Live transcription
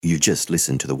You just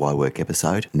listened to the Why Work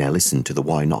episode. Now listen to the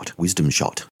Why Not Wisdom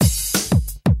Shot.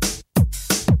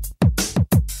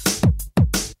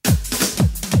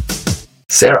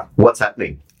 Sarah, what's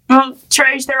happening? Well,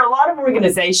 Trage, there are a lot of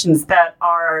organizations that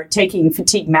are taking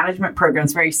fatigue management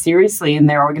programs very seriously in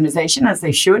their organization, as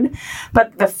they should,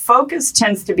 but the focus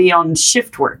tends to be on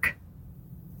shift work.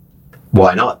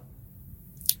 Why not?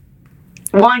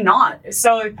 Why not?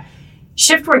 So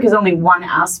shift work is only one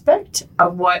aspect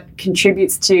of what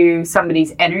contributes to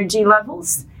somebody's energy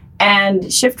levels.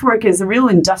 And shift work is a real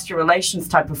industrial relations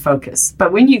type of focus.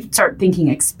 But when you start thinking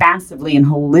expansively and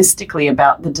holistically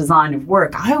about the design of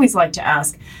work, I always like to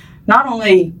ask not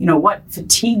only, what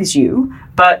fatigues you,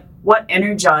 but what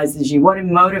energizes you, what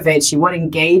motivates you, what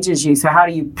engages you. So how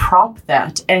do you prop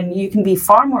that? And you can be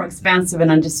far more expansive in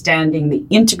understanding the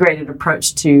integrated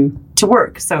approach to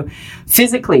work. So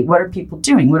physically, what are people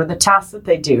doing? What are the tasks that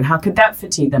they do? How could that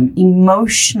fatigue them?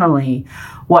 Emotionally,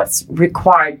 what's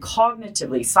required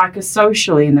cognitively,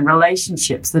 psychosocially, in the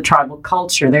relationships, the tribal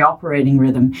culture, the operating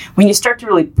rhythm. When you start to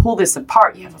really pull this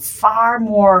apart, you have a far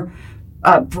more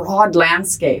broad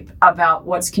landscape about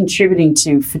what's contributing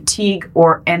to fatigue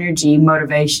or energy,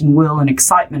 motivation, will, and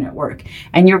excitement at work.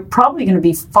 And you're probably going to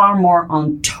be far more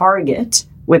on target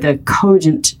with a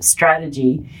cogent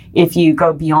strategy if you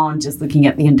go beyond just looking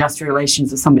at the industrial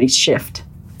relations of somebody's shift.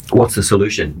 What's the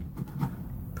solution?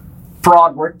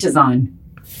 Broad work design.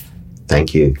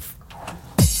 Thank you.